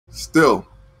Still,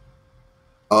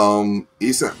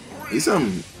 ESAM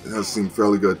has seemed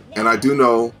fairly good, and I do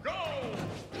know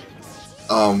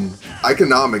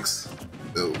economics,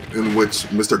 in which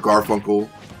Mr. Garfunkel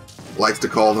likes to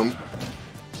call them.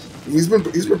 He's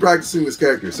been practicing this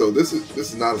character, so this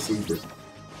is not a sleeper.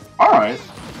 All right.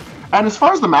 And as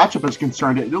far as the matchup is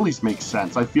concerned, it at least makes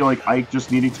sense. I feel like Ike just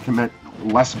needing to commit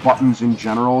less buttons in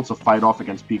general to fight off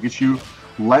against Pikachu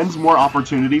lends more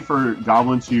opportunity for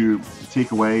Goblin to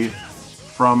take away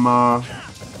from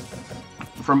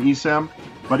ESAM.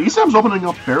 But ESAM's opening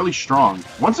up fairly strong.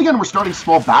 Once again, we're starting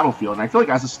small battlefield, and I feel like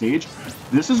as a stage,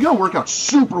 this is going to work out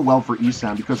super well for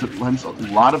ESAM because it lends a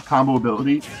lot of combo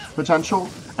ability potential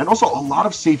and also a lot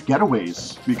of safe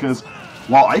getaways, because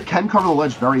while I can cover the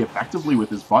ledge very effectively with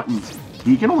his buttons,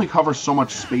 he can only cover so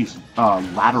much space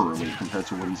laterally compared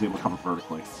to what he's able to cover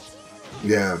vertically.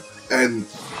 Yeah, and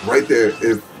right there,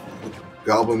 if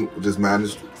Goblin just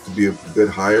managed to be a bit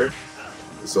higher,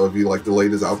 so if he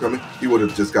delayed his outcoming, he would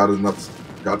have just got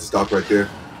to stop right there.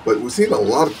 But we're seeing a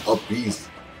lot of up Bs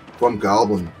from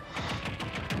Goblin,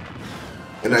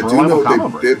 and I do know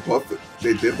they did buff it.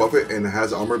 They did buff it, and it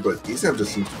has armor, but ESAM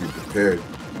just seems to be prepared.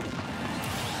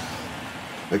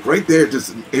 Right there,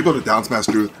 just able to down smash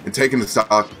through and taking the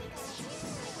stock.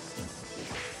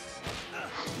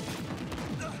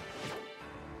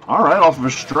 All right, off of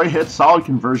a stray hit, solid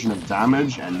conversion of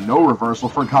damage, and no reversal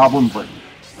for Goblin, but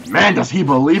man, does he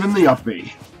believe in the up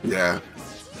B. Yeah,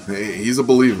 he's a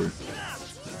believer.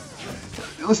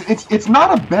 Listen, it's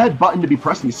not a bad button to be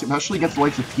pressing, especially against the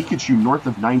likes of Pikachu north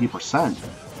of 90%.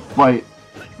 But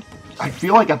I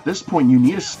feel like at this point you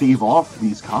need to stave off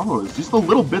these combos. Just the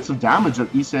little bits of damage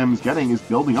that ESAM is getting is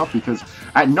building up, because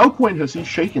at no point has he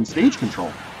shaken stage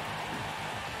control.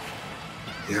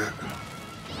 Yeah.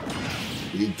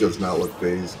 He does not look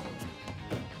phased.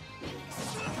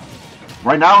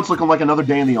 Right now it's looking like another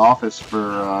day in the office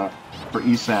for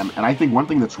ESAM, and I think one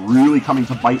thing that's really coming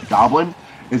to bite Goblin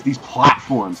is these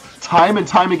platforms. Time and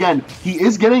time again, he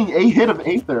is getting a hit of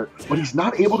Aether, but he's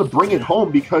not able to bring it home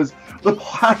because the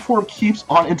platform keeps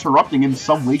on interrupting in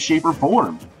some way, shape, or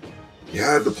form.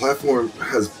 Yeah, the platform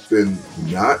has been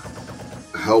not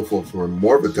helpful for him,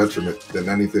 more of a detriment than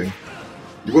anything.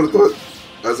 You would have thought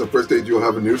as a first stage you'll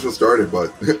have a neutral started,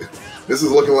 but this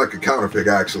is looking like a counter pick,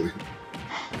 actually.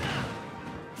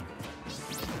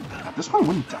 At this point,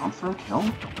 wouldn't down throw kill?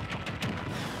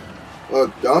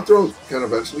 Down throw can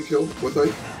eventually kill with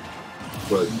Ike,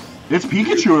 but it's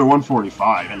Pikachu at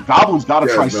 145, and Goblin's got to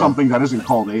try something that isn't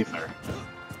called Aether.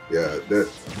 Yeah, that.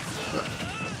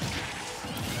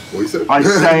 What you said? I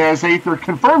say as Aether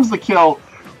confirms the kill,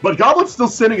 but Goblin's still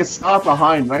sitting a stop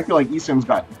behind, and I feel like ESAM's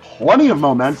got plenty of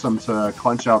momentum to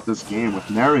clinch out this game with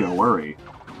nary a worry.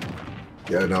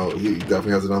 Yeah, no, he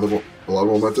definitely has a lot of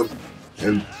momentum,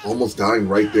 and almost dying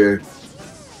right there.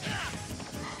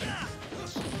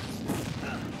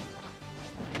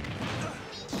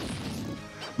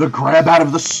 The grab out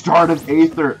of the start of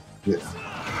Aether. Yeah.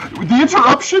 The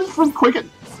interruption from Quick...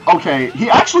 Okay, he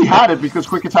actually had it because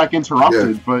Quick Attack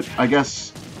interrupted, yeah. But I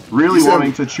guess really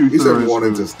wanting to chew through his... He said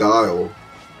wanting to style,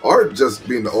 or just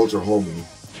being the ultra homie.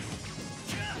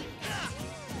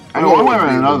 I know, one way or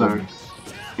another,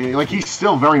 like, he's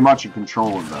still very much in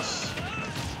control of this.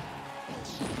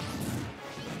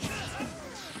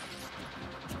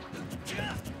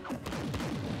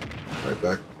 Right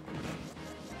back.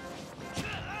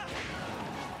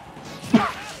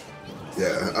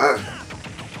 Yeah,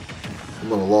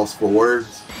 I'm at a loss for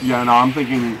words. Yeah, no, I'm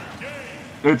thinking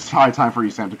it's high time for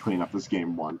ESAM to clean up this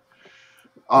game one.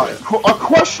 A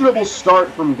questionable start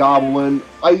from Goblin.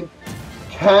 I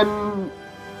can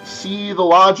see the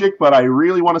logic, but I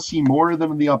really want to see more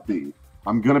than the up B.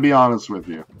 I'm going to be honest with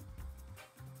you.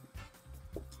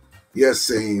 Yeah,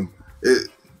 same.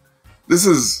 This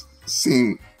is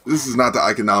not the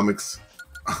economics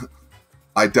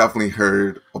I definitely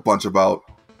heard a bunch about.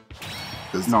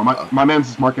 No, my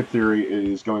man's market theory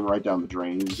is going right down the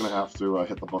drain. He's going to have to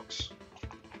hit the books.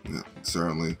 Yeah,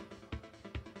 certainly.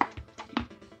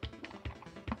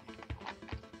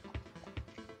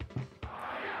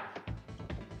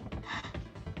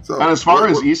 So, and as far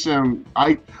as ESAM,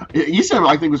 I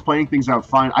think was playing things out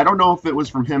fine. I don't know if it was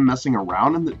from him messing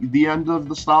around in the end of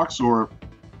the stocks or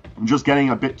just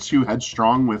getting a bit too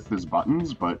headstrong with his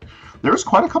buttons, but there's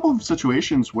quite a couple of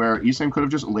situations where ESAM could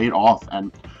have just laid off,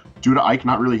 and due to Ike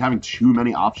not really having too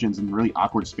many options in really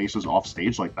awkward spaces off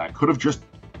stage like that, could have just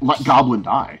let Goblin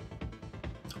die.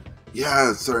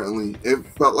 Yeah, certainly. It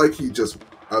felt like he just,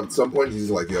 at some point, he's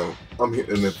like, yo, I'm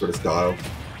hitting it for the style.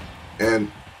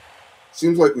 And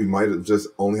seems like we might have just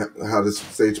only had a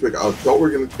stage pick. I thought we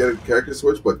were going to get a character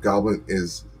switch, but Goblin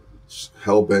is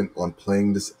hell-bent on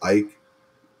playing this Ike.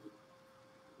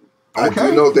 Okay. I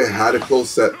do know they had a close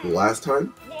set last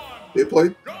time they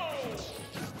played.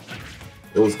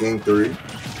 It was game 3.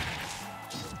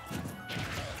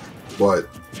 But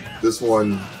this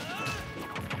one,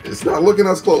 it's not looking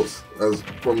as close as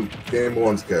from game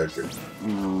 1's character.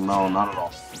 No, not at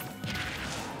all.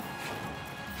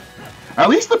 At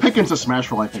least the pick into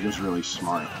Smash Roll, I think, is really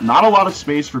smart. Not a lot of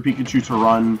space for Pikachu to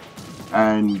run,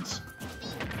 and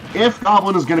if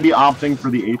Goblin is going to be opting for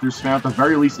the Aether Spam, at the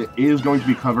very least it is going to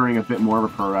be covering a bit more of a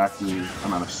proactive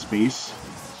amount of space.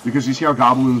 Because you see how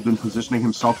Goblin's been positioning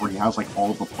himself where he has like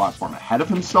all of the platform ahead of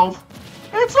himself.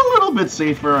 It's a little bit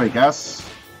safer, I guess.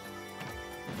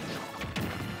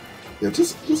 Yeah,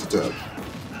 just a tad.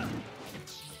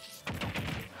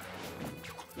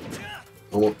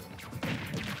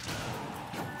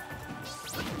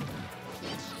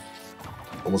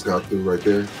 Almost got through right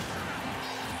there.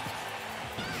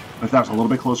 If that was a little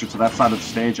bit closer to that side of the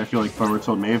stage, I feel like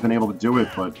Boruto may have been able to do it,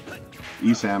 but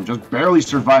ESAM just barely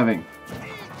surviving.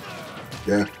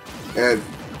 Yeah, and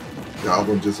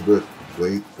Goblin just a bit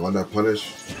late on that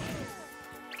punish.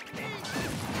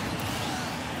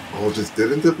 Oh, just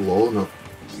didn't dip low enough.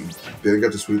 He didn't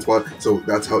get the sweet spot, so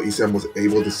that's how ESAM was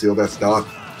able to seal that stock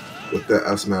with that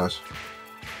F smash.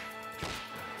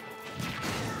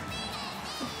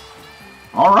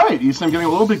 Alright, ESAM getting a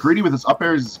little bit greedy with his up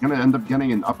air. He's going to end up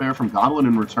getting an up air from Goblin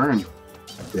in return.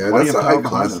 Yeah, that's the Ike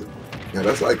classic. Yeah,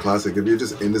 that's the Ike classic. If you're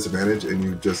just in disadvantage and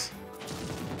you just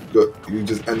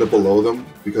end up below them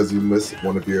because you miss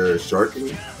one of your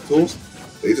sharking tools,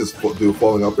 they just do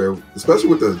falling up air, especially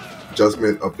with the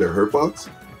adjustment of their hurt box.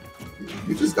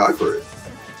 You just die for it.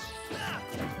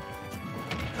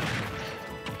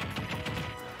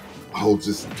 Oh,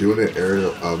 just doing an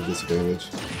aerial out of disadvantage.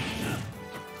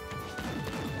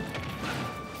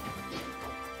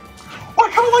 Well,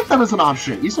 I kind of like that as an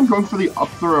option. ESAM going for the up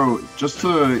throw just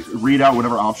to read out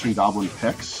whatever option Goblin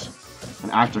picks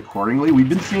and act accordingly. We've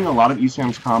been seeing a lot of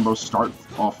ESAM's combos start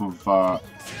off of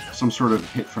some sort of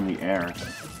hit from the air,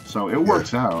 so it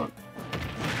works out.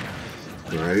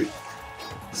 Right,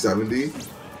 70,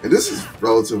 and this is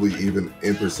relatively even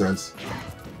in percents.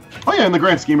 Oh yeah, in the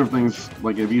grand scheme of things,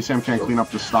 like if ESAM can't clean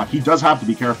up the stock, he does have to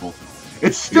be careful.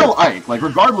 It's still Ike, like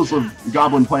regardless of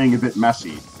Goblin playing a bit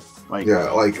messy. Like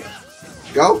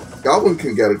Goblin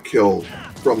can get a kill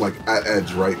from like at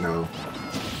edge right now.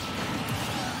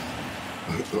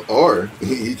 Or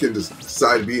he can just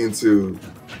side B into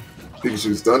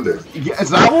Pikachu's Thunder. Yeah, is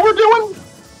that what we're doing?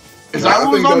 Is that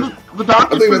what was on the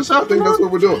docket for this afternoon? I think that's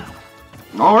what we're doing.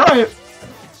 Alright.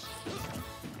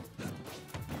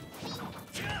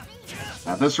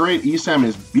 At this rate, ESAM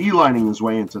is beelining his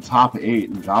way into top 8,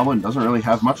 and Goblin doesn't really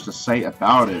have much to say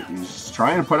about it. He's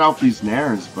trying to put out these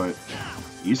nairs, but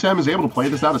ESAM is able to play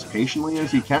this out as patiently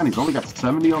as he can. He's only got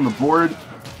 70 on the board.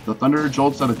 The Thunder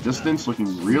Jolt's at a distance,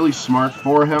 looking really smart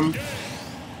for him.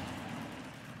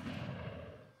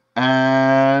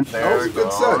 And there we go.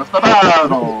 That's the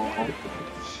battle.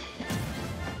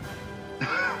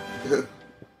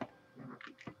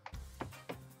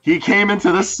 He came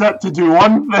into this set to do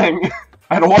one thing,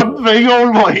 and one thing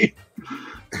only.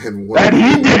 And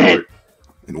he did it.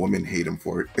 And women hate him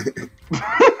for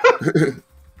it.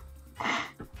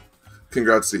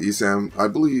 Congrats to ESAM. I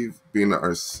believe being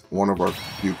one of our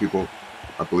few people,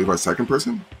 I believe our second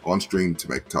person on stream to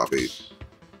make top 8.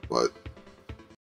 But